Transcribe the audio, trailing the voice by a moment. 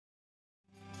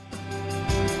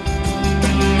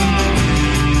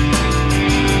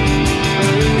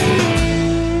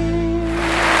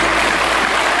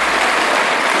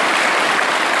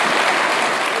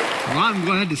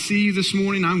see you this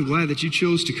morning. I'm glad that you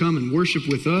chose to come and worship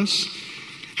with us.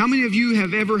 How many of you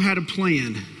have ever had a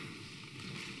plan?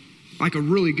 Like a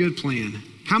really good plan?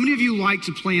 How many of you like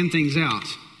to plan things out?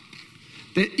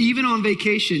 That even on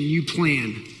vacation, you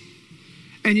plan.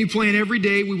 And you plan every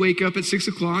day. We wake up at 6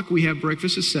 o'clock. We have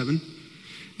breakfast at 7.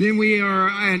 Then we are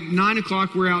at 9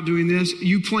 o'clock. We're out doing this.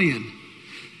 You plan.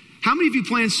 How many of you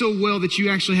plan so well that you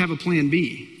actually have a plan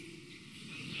B?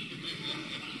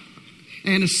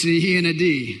 And a C and a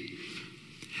D.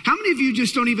 How many of you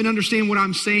just don't even understand what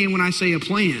I'm saying when I say a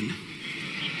plan?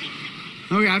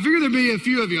 Okay, I figure there'd be a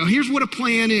few of you. Here's what a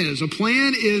plan is. A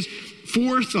plan is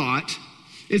forethought.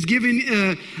 It's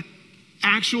giving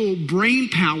actual brain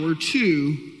power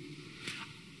to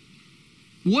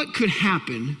what could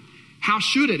happen, how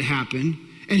should it happen,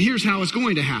 and here's how it's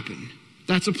going to happen.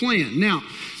 That's a plan. Now,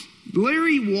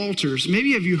 Larry Walters,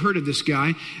 maybe have you heard of this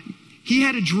guy? He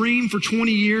had a dream for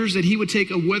 20 years that he would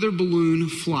take a weather balloon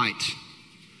flight.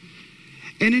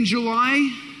 And in July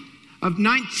of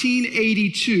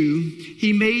 1982,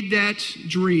 he made that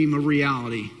dream a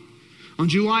reality. On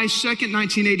July 2nd,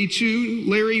 1982,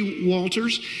 Larry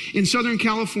Walters in Southern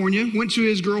California went to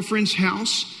his girlfriend's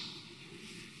house,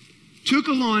 took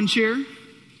a lawn chair,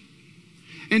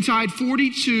 and tied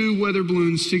 42 weather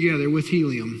balloons together with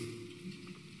helium.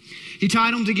 He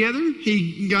tied them together.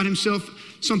 He got himself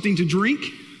something to drink.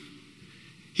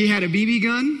 He had a BB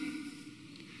gun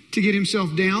to get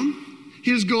himself down.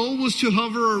 His goal was to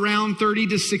hover around 30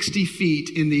 to 60 feet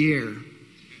in the air.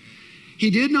 He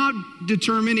did not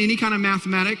determine any kind of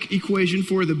mathematic equation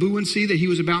for the buoyancy that he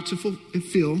was about to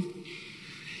fulfill.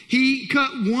 He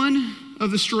cut one of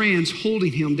the strands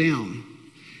holding him down.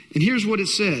 And here's what it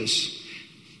says.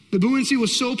 The buoyancy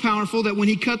was so powerful that when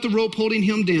he cut the rope holding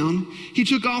him down, he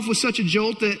took off with such a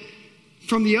jolt that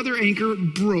from the other anchor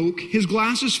broke, his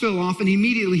glasses fell off, and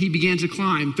immediately he began to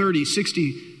climb 30,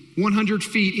 60, 100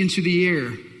 feet into the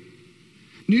air.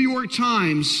 New York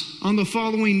Times on the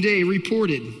following day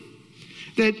reported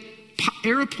that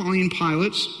airplane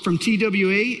pilots from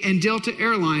TWA and Delta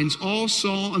Airlines all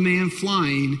saw a man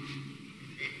flying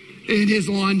in his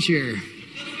lawn chair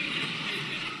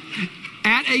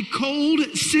at a cold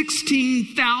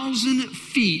 16,000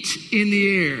 feet in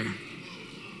the air.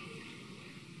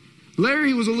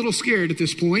 Larry was a little scared at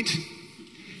this point.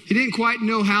 He didn't quite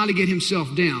know how to get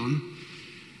himself down.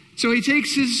 So he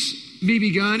takes his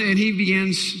BB gun and he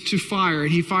begins to fire.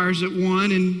 And he fires at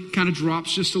one and kind of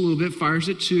drops just a little bit, fires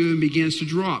at two and begins to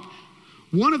drop.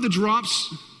 One of the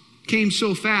drops came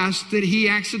so fast that he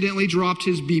accidentally dropped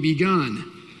his BB gun.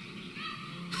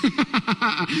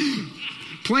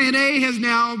 Plan A has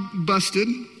now busted.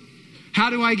 How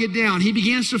do I get down? He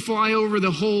begins to fly over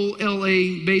the whole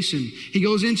LA basin. He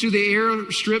goes into the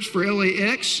airstrips for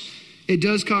LAX. It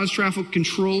does cause traffic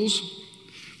controls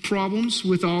problems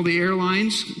with all the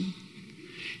airlines.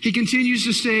 He continues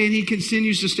to stay and he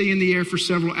continues to stay in the air for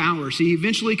several hours. He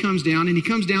eventually comes down and he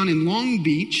comes down in Long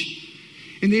Beach,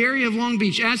 in the area of Long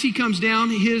Beach. As he comes down,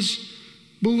 his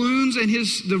balloons and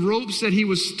the ropes that he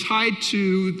was tied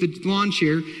to the lawn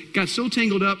chair got so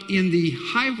tangled up in the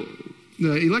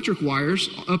electric wires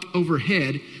up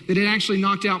overhead that it actually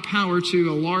knocked out power to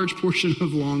a large portion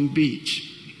of Long Beach.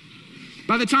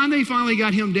 By the time they finally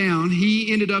got him down,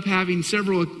 he ended up having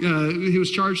he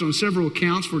was charged on several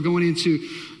counts for going into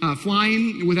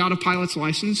flying without a pilot's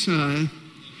license. No,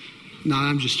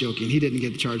 I'm just joking. He didn't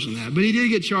get charged on that. But he did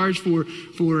get charged for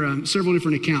several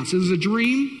different accounts. It was a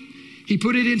dream. He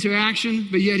put it into action,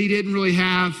 but yet he didn't really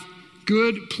have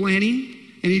good planning,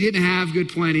 and he didn't have good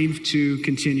planning to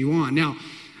continue on. Now,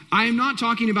 I am not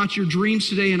talking about your dreams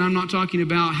today, and I'm not talking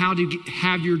about how to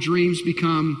have your dreams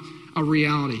become a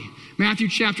reality. Matthew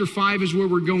chapter 5 is where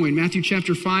we're going. Matthew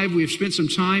chapter 5, we have spent some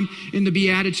time in the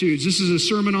Beatitudes. This is a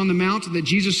Sermon on the Mount that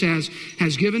Jesus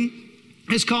has given.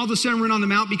 It's called the Sermon on the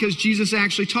Mount because Jesus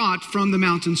actually taught from the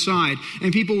mountainside.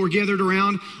 And people were gathered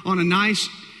around on a nice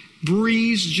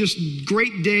breeze, just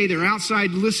great day. They're outside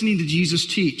listening to Jesus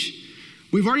teach.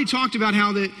 We've already talked about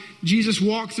how that Jesus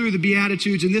walked through the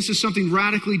Beatitudes, and this is something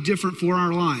radically different for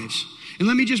our lives. And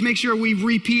let me just make sure we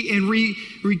repeat and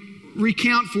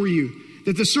recount for you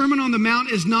that the Sermon on the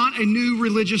Mount is not a new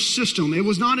religious system. It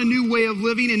was not a new way of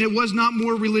living, and it was not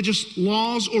more religious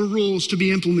laws or rules to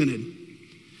be implemented.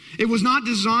 It was not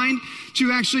designed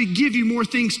to actually give you more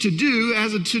things to do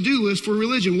as a to-do list for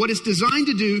religion. What it's designed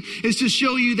to do is to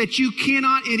show you that you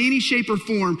cannot in any shape or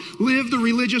form live the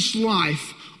religious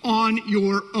life on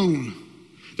your own.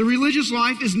 The religious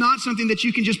life is not something that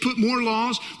you can just put more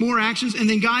laws, more actions, and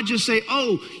then God just say,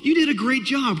 oh, you did a great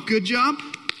job. Good job.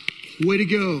 Way to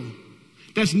go.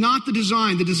 That's not the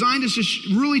design. The design is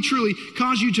to really, truly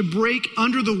cause you to break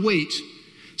under the weight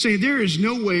saying, there is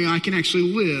no way I can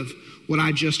actually live what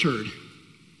I just heard.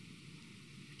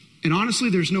 And honestly,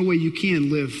 there's no way you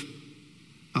can live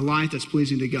a life that's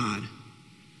pleasing to God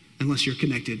unless you're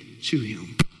connected to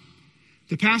him.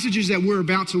 The passages that we're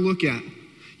about to look at,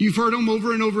 you've heard them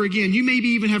over and over again. You maybe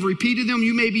even have repeated them.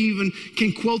 You maybe even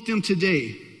can quote them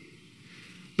today.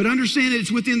 But understand that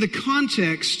it's within the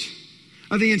context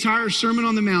of the entire Sermon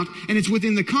on the Mount, and it's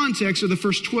within the context of the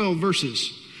first 12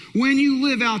 verses. When you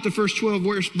live out the first 12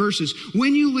 verses,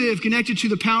 when you live connected to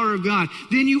the power of God,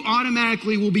 then you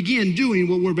automatically will begin doing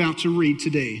what we're about to read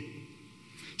today.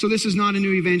 So this is not a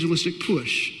new evangelistic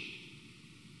push.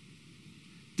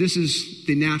 This is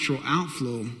the natural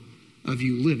outflow of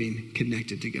you living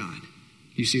connected to God.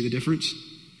 You see the difference?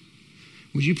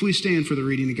 Would you please stand for the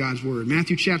reading of God's word?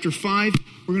 Matthew chapter 5,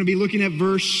 we're going to be looking at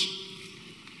verse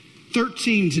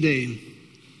 13 today.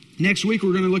 Next week,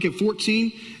 we're going to look at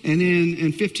 14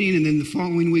 and 15, and then the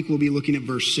following week, we'll be looking at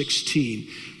verse 16.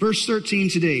 Verse 13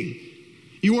 today.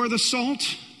 You are the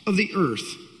salt of the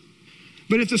earth.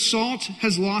 But if the salt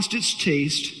has lost its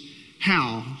taste,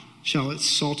 how shall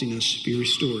its saltiness be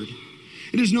restored?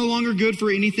 It is no longer good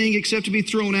for anything except to be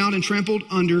thrown out and trampled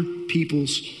under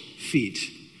people's feet.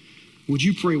 Would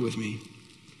you pray with me?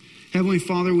 Heavenly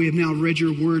Father, we have now read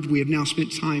your word. We have now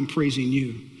spent time praising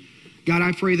you. God,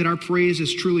 I pray that our praise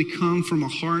has truly come from a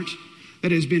heart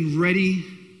that has been ready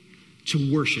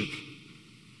to worship.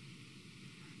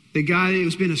 That God, it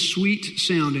has been a sweet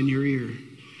sound in your ear.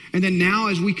 And then now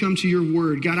as we come to your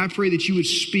word, God, I pray that you would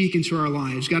speak into our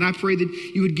lives. God, I pray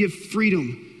that you would give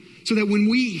freedom so that when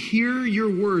we hear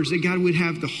your words, that God would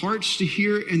have the hearts to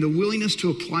hear and the willingness to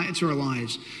apply it to our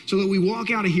lives so that we walk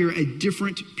out of here a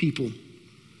different people.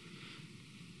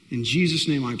 In Jesus'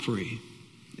 name I pray.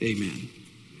 Amen.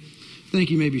 Thank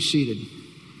you. You may be seated.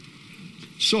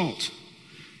 Salt.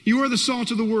 You are the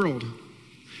salt of the world.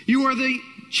 You are the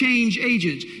change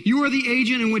agent. You are the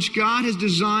agent in which God has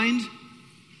designed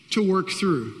to work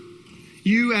through.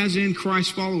 You as in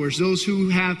Christ followers, those who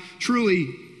have truly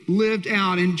lived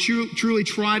out and truly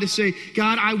try to say,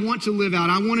 God, I want to live out.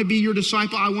 I want to be your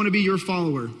disciple. I want to be your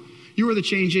follower. You are the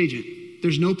change agent.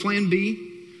 There's no plan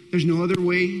B. There's no other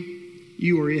way.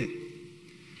 You are it.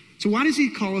 So why does he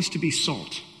call us to be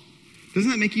salt? Doesn't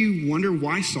that make you wonder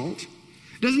why salt?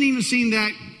 It doesn't even seem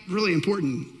that really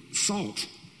important. Salt.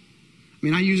 I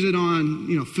mean, I use it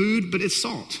on, food, but it's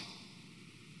salt.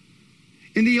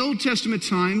 In the Old Testament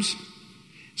times,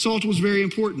 salt was very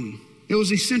important. It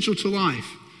was essential to life.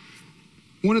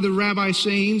 One of the rabbi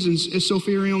sayings in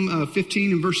Sopharium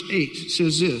 15 and verse 8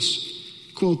 says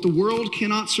this, quote, the world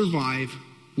cannot survive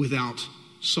without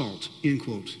salt, end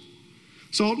quote.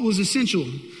 Salt was essential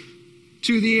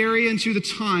to the area and to the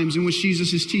times in which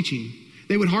Jesus is teaching.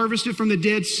 They would harvest it from the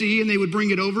Dead Sea and they would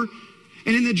bring it over.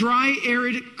 And in the dry,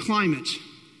 arid climate,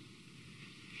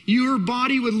 your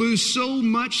body would lose so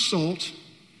much salt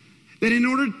that in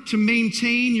order to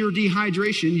maintain your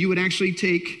dehydration, you would actually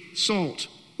take salt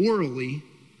orally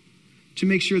to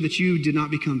make sure that you did not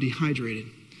become dehydrated.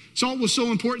 Salt was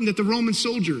so important that the Roman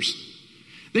soldiers,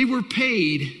 they were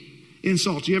paid in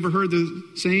salt. You ever heard the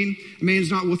saying, a man's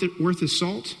not worth his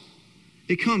salt?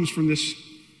 It comes from this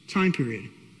time period.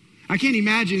 I can't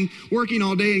imagine working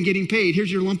all day and getting paid.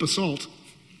 Here's your lump of salt.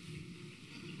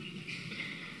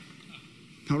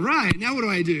 All right, now what do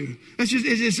I do? It's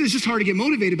just hard to get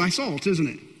motivated by salt, isn't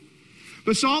it?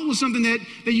 But salt was something that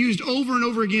they used over and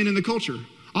over again in the culture.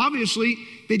 Obviously,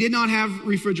 they did not have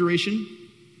refrigeration,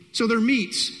 so their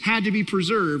meats had to be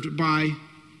preserved by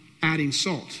adding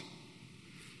salt.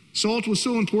 Salt was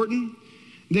so important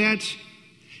that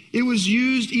it was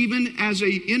used even as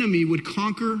an enemy would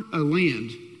conquer a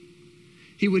land.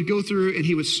 He would go through and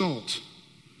he would salt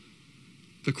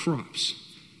the crops.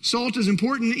 Salt is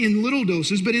important in little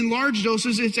doses, but in large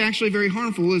doses, it's actually very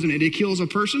harmful, isn't it? It kills a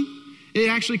person. It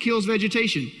actually kills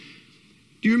vegetation.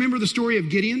 Do you remember the story of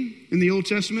Gideon in the Old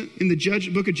Testament, in the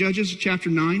book of Judges, chapter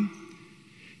 9?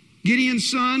 Gideon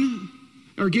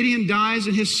dies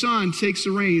and his son takes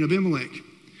the reign, Abimelech.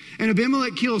 And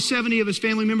Abimelech kills 70 of his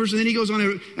family members, and then he goes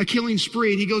on a killing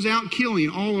spree, and he goes out killing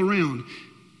all around.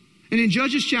 And in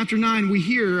Judges chapter 9, we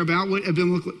hear about what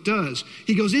Abimelech does.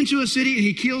 He goes into a city, and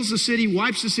he kills the city,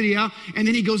 wipes the city out, and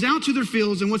then he goes out to their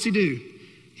fields, and what's he do?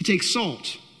 He takes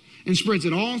salt and spreads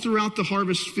it all throughout the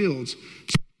harvest fields.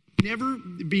 So it could never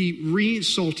be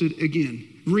re-salted again,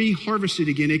 re-harvested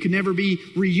again. It could never be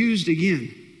reused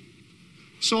again.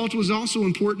 Salt was also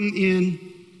important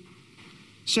in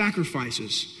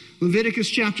sacrifices. Leviticus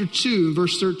chapter 2,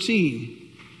 verse 13.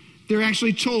 They're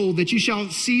actually told that you shall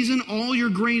season all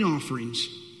your grain offerings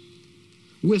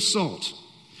with salt.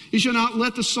 You shall not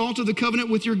let the salt of the covenant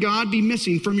with your God be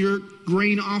missing from your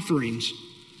grain offerings.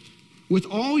 With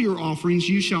all your offerings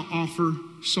you shall offer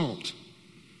salt.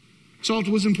 Salt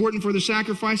was important for the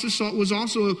sacrifices. Salt was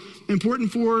also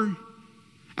important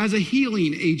as a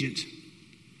healing agent.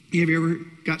 Have you ever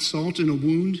got salt in a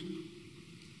wound?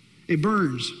 It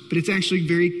burns, but it's actually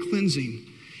very cleansing.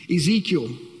 Ezekiel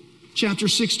chapter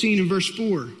 16 and verse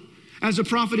 4. As the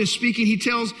prophet is speaking, he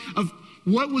tells of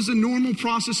what was the normal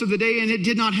process of the day, and it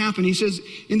did not happen. He says,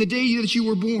 in the day that you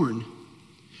were born,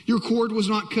 your cord was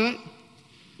not cut,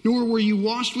 nor were you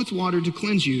washed with water to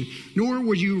cleanse you, nor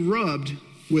were you rubbed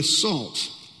with salt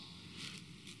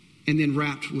and then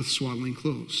wrapped with swaddling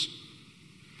clothes.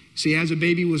 See, as a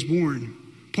baby was born,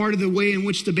 part of the way in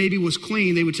which the baby was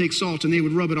clean, they would take salt and they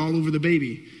would rub it all over the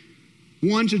baby.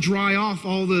 One, to dry off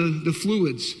all the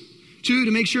fluids. Two,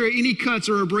 to make sure any cuts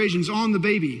or abrasions on the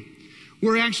baby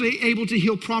were actually able to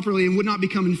heal properly and would not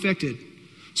become infected.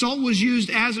 Salt was used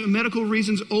as medical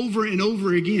reasons over and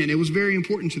over again. It was very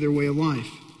important to their way of life.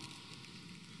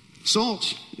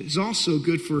 Salt is also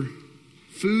good for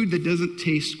food that doesn't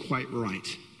taste quite right.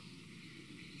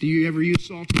 Do you ever use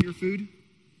salt in your food?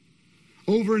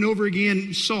 Over and over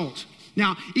again, salt.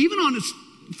 Now, even on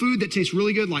a food that tastes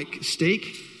really good, like steak,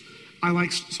 I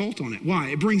like salt on it. Why?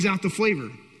 It brings out the flavor.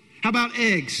 How about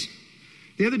eggs?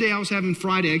 The other day I was having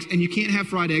fried eggs, and you can't have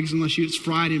fried eggs unless it's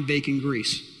fried in bacon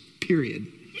grease, period.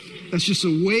 That's just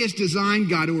the way it's designed.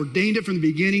 God ordained it from the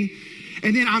beginning.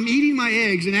 And then I'm eating my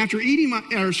eggs, and after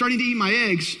starting to eat my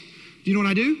eggs, do you know what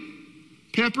I do?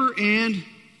 Pepper and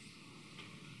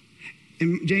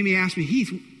Jamie asked me,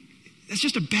 Heath, that's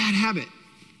just a bad habit.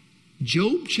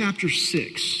 Job chapter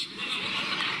 6.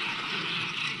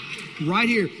 Right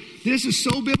here. This is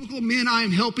so biblical. Men, I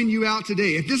am helping you out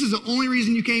today. If this is the only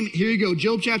reason you came, here you go.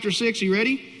 Job chapter 6. Are you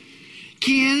ready?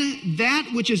 Can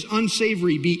that which is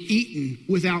unsavory be eaten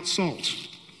without salt?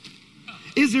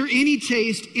 Is there any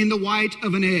taste in the white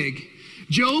of an egg?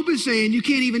 Job is saying you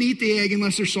can't even eat the egg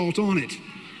unless there's salt on it.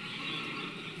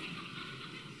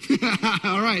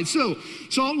 All right, so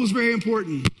salt was very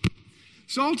important.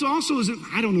 Salt also is,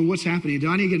 I don't know what's happening. Do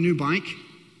I need to get a new bike?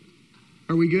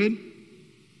 Are we good?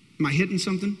 Am I hitting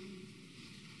something?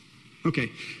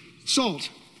 Okay. Salt,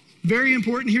 very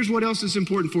important. Here's what else is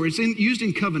important for. It's used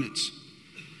in covenants.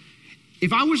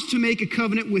 If I was to make a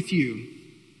covenant with you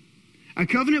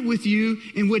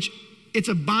in which it's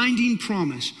a binding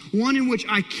promise, one in which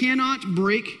I cannot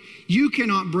break, you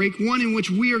cannot break, one in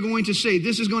which we are going to say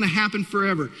this is going to happen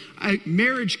forever. A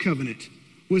marriage covenant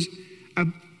was a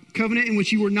covenant in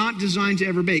which you were not designed to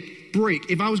ever break.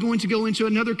 If I was going to go into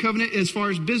another covenant as far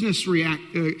as business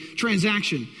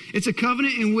transaction, it's a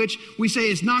covenant in which we say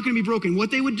it's not going to be broken.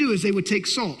 What they would do is they would take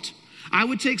salt. I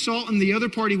would take salt and the other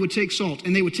party would take salt.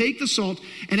 And they would take the salt,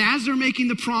 and as they're making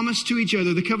the promise to each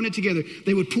other, the covenant together,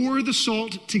 they would pour the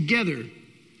salt together.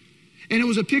 And it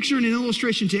was a picture and an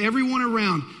illustration to everyone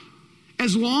around.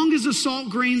 As long as the salt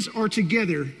grains are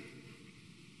together,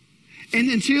 and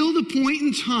until the point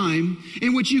in time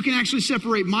in which you can actually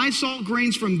separate my salt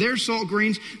grains from their salt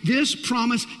grains, this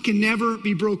promise can never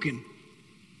be broken.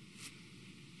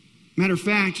 Matter of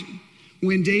fact,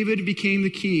 when David became the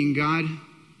king, God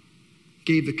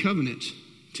gave the covenant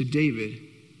to David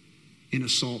in a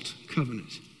salt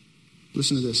covenant.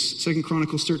 Listen to this, 2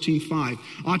 Chronicles 13:5.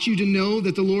 Ought you to know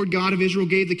that the Lord God of Israel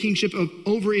gave the kingship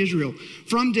over Israel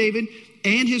from David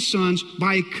and his sons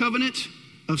by a covenant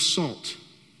of salt.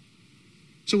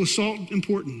 So was salt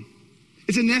important?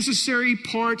 It's a necessary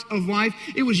part of life.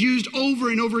 It was used over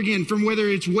and over again, from whether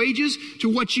it's wages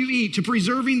to what you eat, to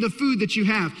preserving the food that you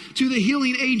have, to the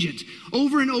healing agent.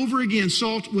 Over and over again,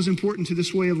 salt was important to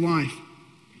this way of life.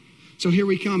 So here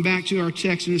we come back to our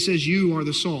text, and it says, you are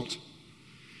the salt.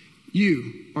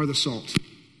 You are the salt.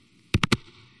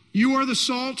 You are the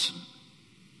salt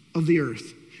of the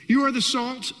earth. You are the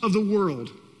salt of the world.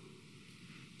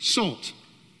 Salt.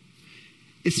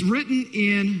 It's written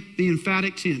in the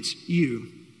emphatic tense, you.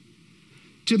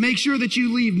 To make sure that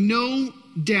you leave no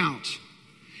doubt.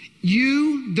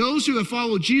 You, those who have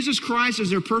followed Jesus Christ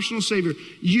as their personal Savior,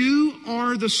 you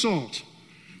are the salt.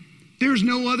 There's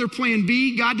no other plan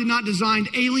B. God did not design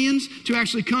aliens to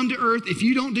actually come to earth. If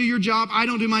you don't do your job, I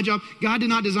don't do my job. God did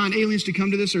not design aliens to come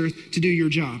to this earth to do your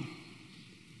job.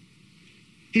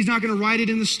 He's not going to write it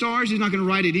in the stars. He's not going to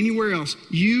write it anywhere else.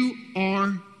 You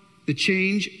are the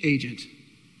change agent.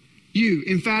 You,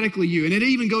 emphatically you. And it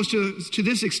even goes to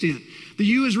this extent. The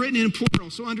you is written in plural.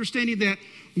 So understanding that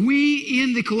we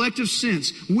in the collective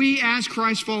sense, we as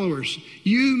Christ followers,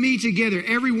 you, me together,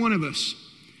 every one of us,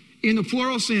 in the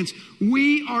plural sense,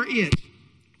 we are it.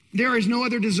 There is no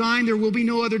other design. There will be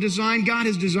no other design. God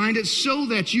has designed it so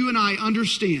that you and I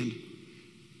understand.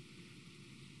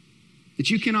 that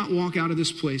you cannot walk out of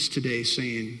this place today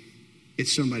saying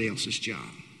it's somebody else's job.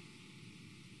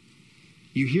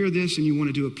 You hear this and you want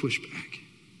to do a pushback.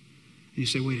 And you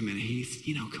say, wait a minute, Heath,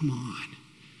 come on.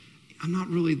 I'm not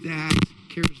really that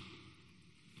charismatic.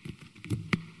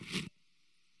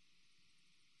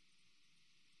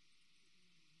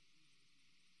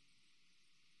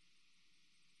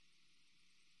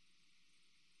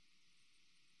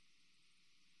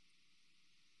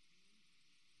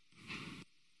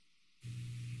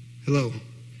 Hello.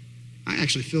 I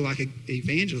actually feel like an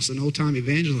evangelist, an old-time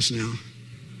evangelist now.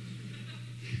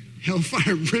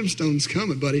 Hellfire and brimstone's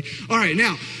coming, buddy. All right,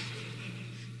 now,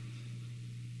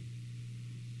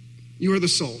 you are the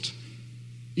salt.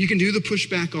 You can do the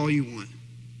pushback all you want.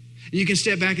 You can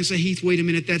step back and say, Heath, wait a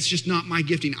minute, that's just not my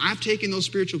gifting. I've taken those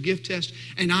spiritual gift tests,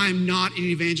 and I am not an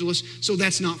evangelist, so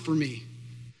that's not for me.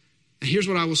 And here's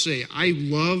what I will say. I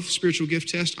love spiritual gift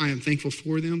tests. I am thankful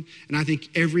for them. And I think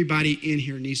everybody in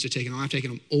here needs to take them. I've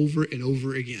taken them over and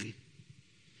over again.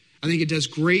 I think it does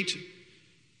great.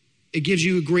 It gives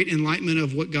you a great enlightenment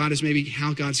of what God is, maybe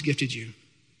how God's gifted you.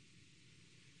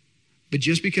 But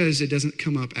just because it doesn't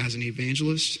come up as an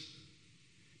evangelist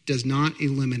does not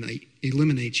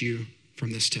eliminate you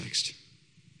from this text.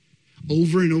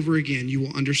 Over and over again, you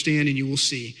will understand and you will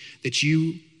see that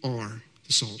you are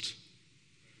the salt.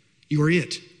 You are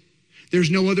it. There's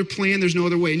no other plan. There's no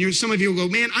other way. And some of you will go,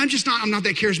 man, I'm not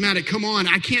that charismatic. Come on,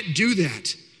 I can't do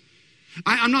that.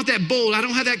 I'm not that bold. I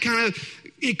don't have that kind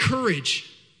of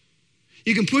courage.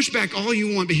 You can push back all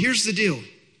you want, but here's the deal.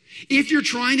 If you're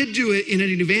trying to do it in an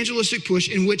evangelistic push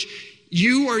in which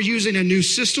you are using a new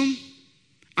system,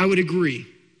 I would agree.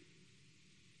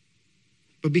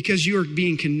 But because you are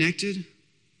being connected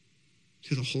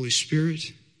to the Holy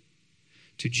Spirit,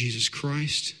 to Jesus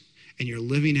Christ, and you're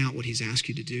living out what He's asked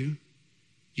you to do,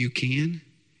 you can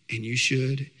and you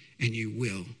should and you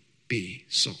will be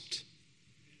salt.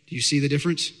 Do you see the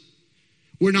difference?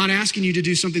 We're not asking you to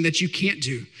do something that you can't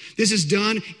do. This is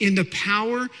done in the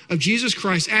power of Jesus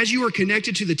Christ. As you are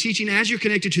connected to the teaching, as you're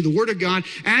connected to the Word of God,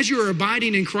 as you are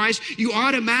abiding in Christ, you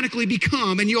automatically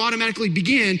become and you automatically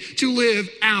begin to live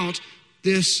out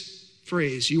this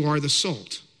phrase. You are the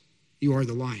salt. You are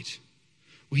the light.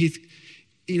 Well, Heath,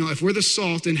 if we're the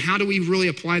salt, then how do we really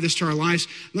apply this to our lives?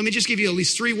 Let me just give you at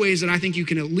least 3 ways that I think you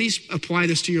can at least apply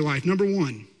this to your life. Number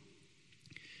 1,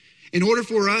 in order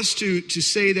for us to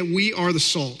say that we are the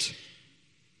salt,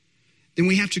 then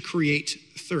we have to create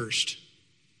thirst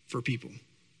for people.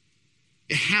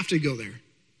 You have to go there.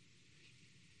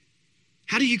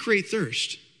 How do you create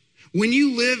thirst? When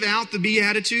you live out the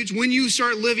Beatitudes, when you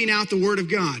start living out the Word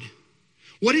of God,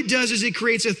 what it does is it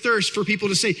creates a thirst for people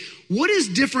to say, what is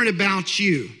different about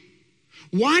you?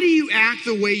 Why do you act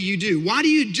the way you do? Why do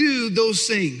you do those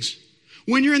things?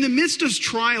 When you're in the midst of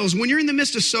trials, when you're in the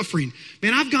midst of suffering,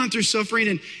 man, I've gone through suffering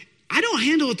and I don't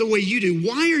handle it the way you do.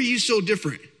 Why are you so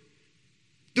different?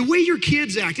 The way your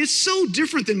kids act, it's so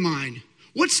different than mine.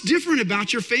 What's different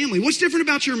about your family? What's different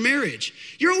about your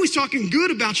marriage? You're always talking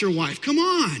good about your wife. Come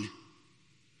on.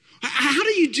 How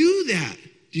do you do that?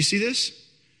 Do you see this?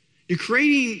 You're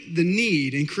creating the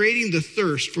need and creating the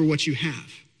thirst for what you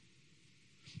have.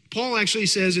 Paul actually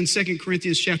says in 2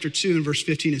 Corinthians chapter 2 and verse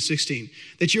 15 and 16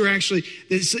 that you're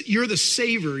the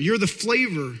savor, you're the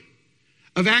flavor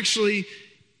of actually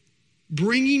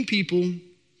bringing people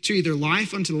to either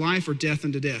life unto life or death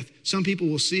unto death. Some people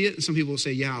will see it and some people will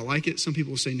say, yeah, I like it. Some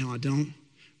people will say, no, I don't.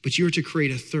 But you're to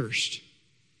create a thirst.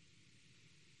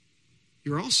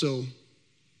 You're also,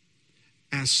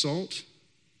 as salt,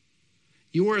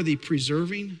 you are the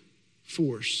preserving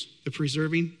force, the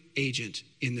preserving agent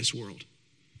in this world.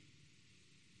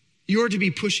 You are to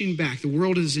be pushing back. The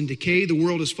world is in decay. The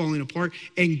world is falling apart.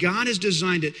 And God has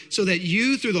designed it so that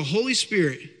you, through the Holy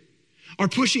Spirit, are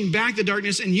pushing back the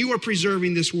darkness and you are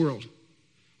preserving this world.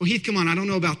 Well, Heath, come on, I don't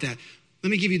know about that. Let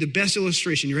me give you the best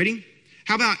illustration. You ready?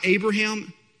 How about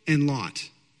Abraham and Lot?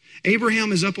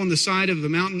 Abraham is up on the side of the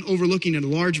mountain overlooking a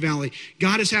large valley.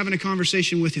 God is having a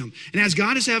conversation with him. And as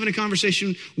God is having a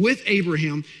conversation with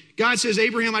Abraham, God says,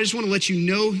 Abraham, I just want to let you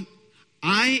know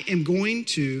I am going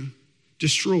to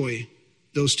destroy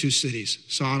those 2 cities,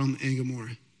 Sodom and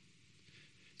Gomorrah.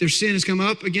 Their sin has come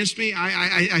up against me.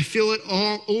 I feel it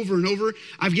all over and over.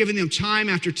 I've given them time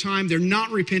after time. They're not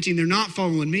repenting. They're not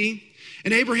following me.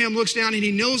 And Abraham looks down and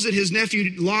he knows that his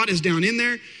nephew Lot is down in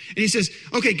there. And he says,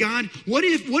 okay, God, what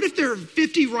if there are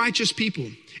 50 righteous people?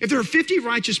 If there are 50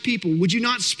 righteous people, would you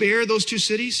not spare those 2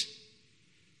 cities?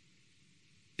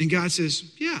 And God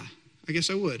says, yeah, I guess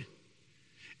I would.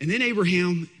 And then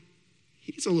Abraham,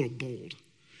 he gets a little bold. And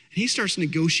he starts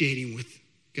negotiating with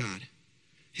God.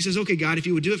 He says, okay, God, if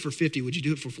you would do it for 50, would you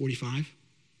do it for 45?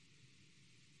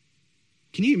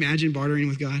 Can you imagine bartering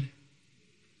with God?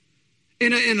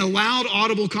 In a loud,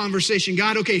 audible conversation.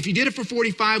 God, okay, if you did it for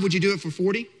 45, would you do it for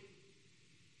 40?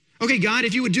 Okay, God,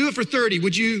 if you would do it for 30,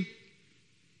 would you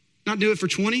not do it for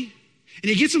 20? And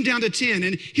he gets them down to 10.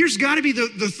 And here's got to be the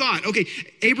thought. Okay,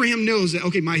 Abraham knows that,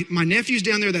 okay, my nephew's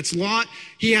down there, that's Lot.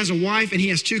 He has a wife and he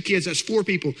has 2 kids, that's 4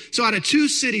 people. So out of 2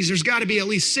 cities, there's got to be at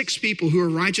least 6 people who are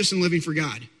righteous and living for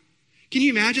God. Can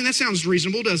you imagine? That sounds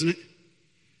reasonable, doesn't it?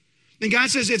 And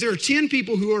God says, if there are 10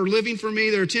 people who are living for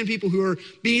me, there are 10 people who are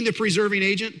being the preserving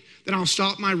agent, then I'll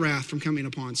stop my wrath from coming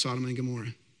upon Sodom and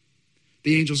Gomorrah.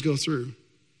 The angels go through.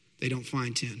 They don't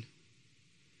find 10.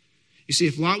 You see,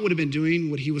 if Lot would have been doing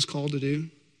what he was called to do,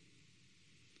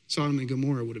 Sodom and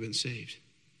Gomorrah would have been saved.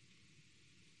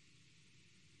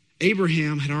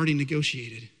 Abraham had already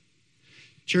negotiated.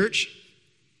 Church,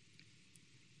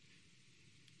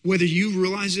 whether you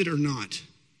realize it or not,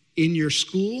 in your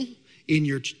school, in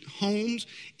your homes,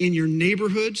 in your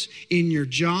neighborhoods, in your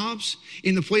jobs,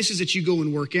 in the places that you go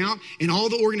and work out, in all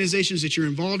the organizations that you're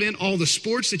involved in, all the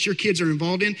sports that your kids are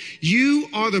involved in, you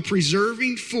are the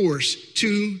preserving force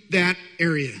to that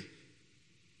area.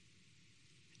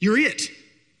 You're it.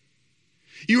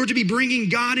 You are to be bringing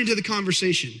God into the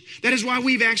conversation. That is why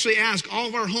we've actually asked all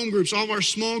of our home groups, all of our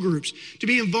small groups, to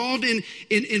be involved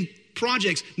in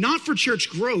projects, not for church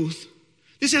growth.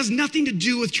 This has nothing to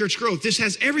do with church growth. This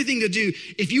has everything to do,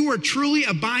 if you are truly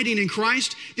abiding in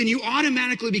Christ, then you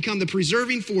automatically become the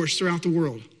preserving force throughout the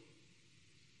world.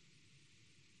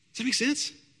 Does that make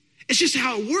sense? It's just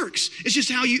how it works. It's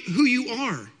just who you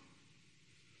are.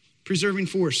 Preserving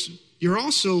force. You're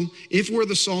also, if we're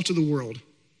the salt of the world,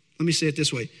 let me say it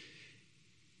this way.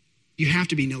 You have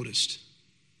to be noticed.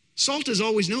 Salt is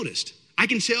always noticed. I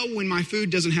can tell when my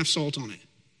food doesn't have salt on it.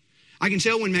 I can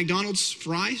tell when McDonald's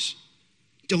fries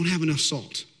don't have enough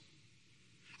salt.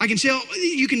 I can tell,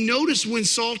 you can notice when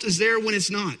salt is there, when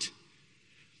it's not.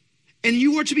 And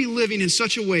you are to be living in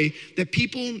such a way that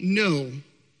people know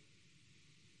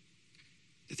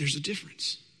that there's a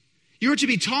difference. You are to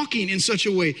be talking in such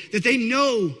a way that they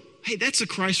know, hey, that's a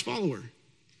Christ follower.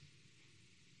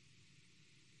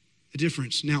 The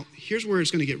difference. Now, here's where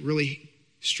it's going to get really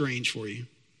strange for you.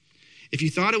 If you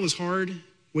thought it was hard,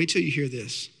 wait till you hear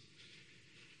this.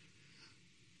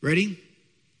 Ready?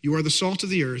 You are the salt of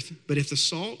the earth, but if the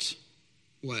salt,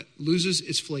 loses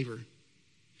its flavor,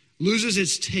 loses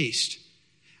its taste.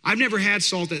 I've never had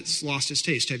salt that's lost its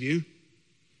taste, have you?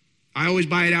 I always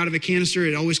buy it out of a canister.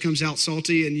 It always comes out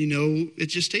salty, and it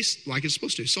just tastes like it's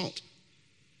supposed to, salt.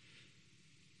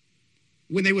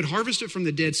 When they would harvest it from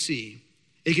the Dead Sea,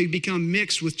 it could become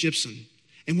mixed with gypsum.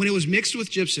 And when it was mixed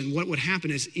with gypsum, what would happen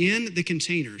is in the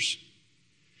containers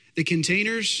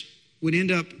would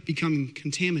end up becoming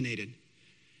contaminated.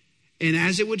 And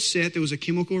as it would set, there was a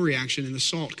chemical reaction and the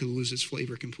salt could lose its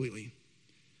flavor completely.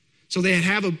 So they'd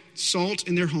have a salt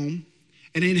in their home,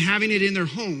 and in having it in their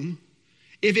home,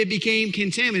 if it became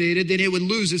contaminated, then it would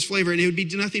lose its flavor and it would be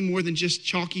nothing more than just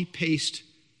chalky paste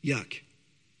yuck.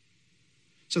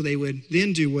 So they would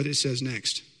then do what it says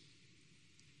next.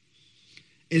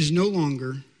 It is no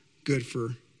longer good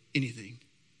for anything.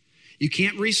 You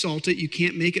can't resalt it. You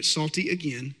can't make it salty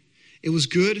again. It was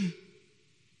good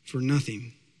for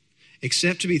nothing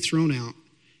except to be thrown out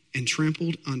and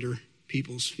trampled under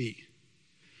people's feet.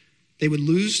 They would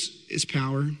lose its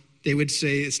power. They would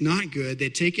say it's not good.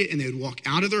 They'd take it and they would walk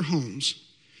out of their homes.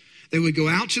 They would go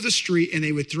out to the street and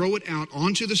they would throw it out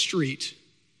onto the street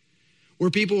where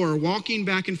people are walking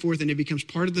back and forth, and it becomes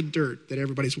part of the dirt that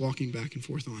everybody's walking back and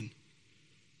forth on.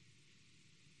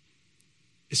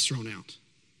 It's thrown out.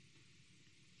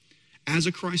 As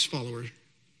a Christ follower,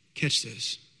 catch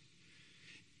this.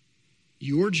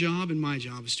 Your job and my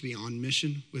job is to be on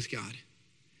mission with God.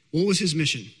 What was his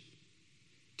mission?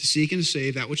 To seek and to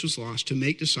save that which was lost, to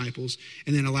make disciples,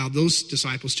 and then allow those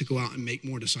disciples to go out and make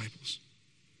more disciples.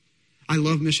 I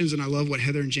love missions, and I love what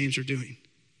Heather and James are doing.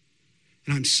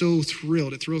 And I'm so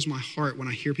thrilled. It thrills my heart when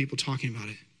I hear people talking about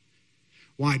it.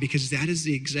 Why? Because that is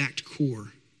the exact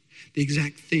core, the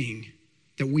exact thing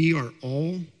that we are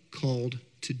all called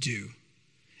to do.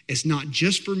 It's not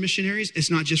just for missionaries.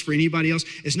 It's not just for anybody else.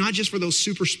 It's not just for those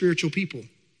super spiritual people.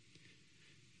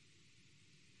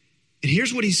 And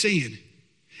here's what he's saying.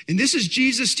 And this is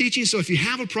Jesus' teaching, so if you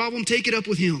have a problem, take it up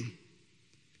with him.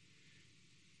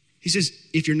 He says,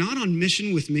 if you're not on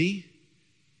mission with me,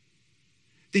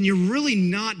 then you're really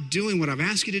not doing what I've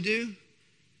asked you to do.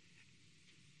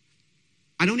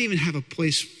 I don't even have a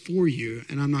place for you,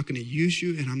 and I'm not going to use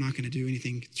you, and I'm not going to do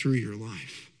anything through your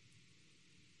life.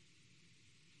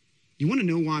 You want to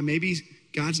know why maybe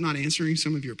God's not answering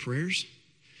some of your prayers?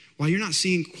 Why you're not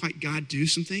seeing quite God do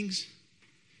some things?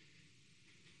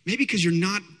 Maybe because you're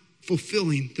not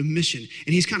fulfilling the mission.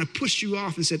 And he's kind of pushed you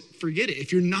off and said, forget it.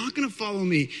 If you're not going to follow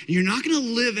me, and you're not going to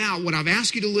live out what I've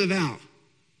asked you to live out,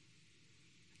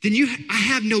 then I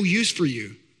have no use for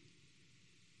you.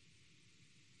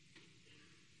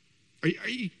 Do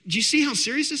you see how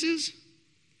serious this is?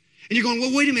 And you're going,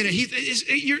 well, wait a minute.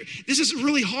 This is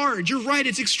really hard. You're right.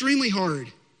 It's extremely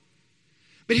hard.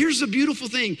 But here's the beautiful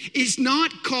thing. It's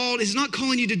not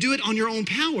calling you to do it on your own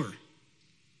power.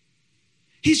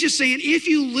 He's just saying, if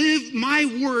you live my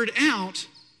word out,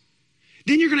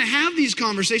 then you're going to have these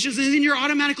conversations, and then you're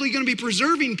automatically going to be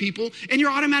preserving people, and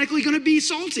you're automatically going to be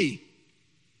salty.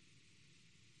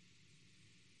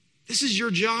 This is your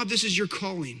job. This is your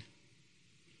calling.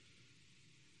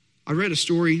 I read a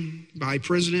story by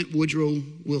President Woodrow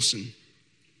Wilson.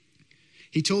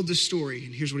 He told this story,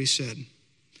 and here's what he said.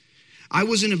 I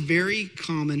was in a very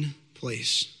common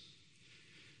place.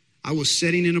 I was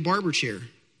sitting in a barber chair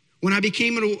when I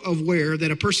became aware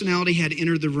that a personality had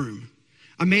entered the room.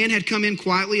 A man had come in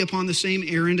quietly upon the same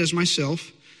errand as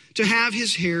myself to have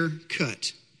his hair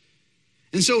cut.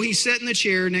 And so he sat in the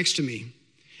chair next to me.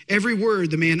 Every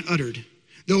word the man uttered,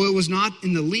 though it was not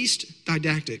in the least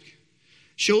didactic,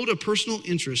 showed a personal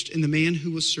interest in the man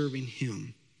who was serving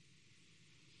him.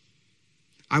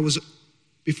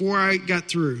 Before I got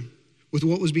through with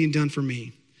what was being done for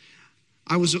me,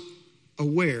 I was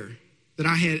aware that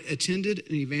I had attended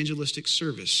an evangelistic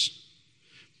service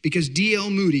because D.L.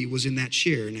 Moody was in that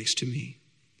chair next to me.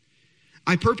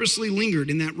 I purposely lingered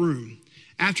in that room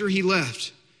after he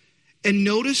left and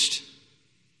noticed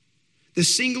the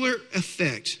singular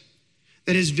effect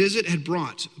that his visit had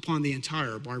brought upon the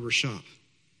entire barber shop.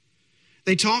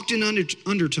 They talked in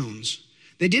undertones.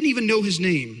 They didn't even know his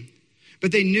name,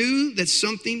 but they knew that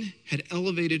something had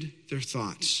elevated their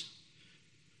thoughts.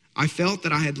 I felt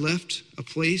that I had left a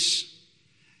place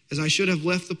as I should have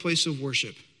left the place of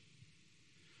worship.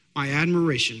 My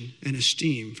admiration and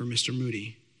esteem for Mr.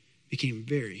 Moody became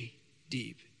very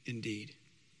deep indeed.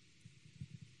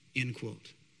 End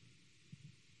quote.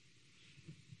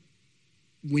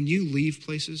 When you leave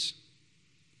places,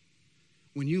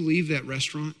 when you leave that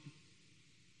restaurant,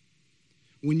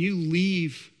 when you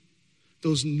leave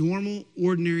those normal,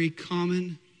 ordinary,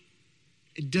 common,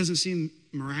 it doesn't seem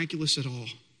miraculous at all.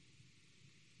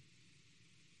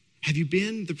 Have you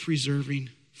been the preserving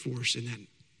force in that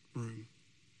room?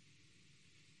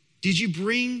 Did you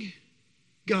bring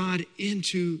God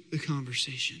into the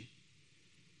conversation?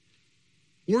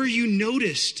 Were you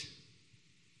noticed?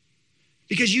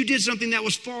 Because you did something that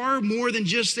was far more than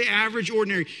just the average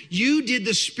ordinary. You did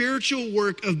the spiritual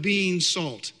work of being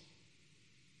salt.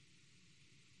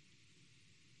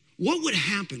 What would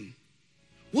happen?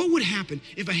 What would happen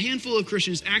if a handful of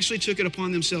Christians actually took it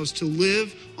upon themselves to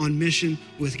live on mission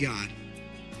with God?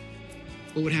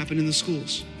 What would happen in the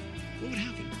schools? What would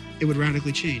happen? It would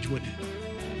radically change, wouldn't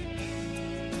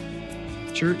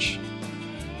it? Church,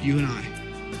 you and I,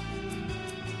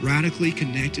 radically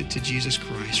connected to Jesus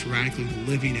Christ, radically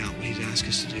living out what he's asked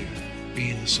us to do,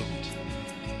 being the salt.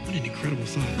 What an incredible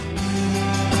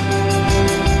thought.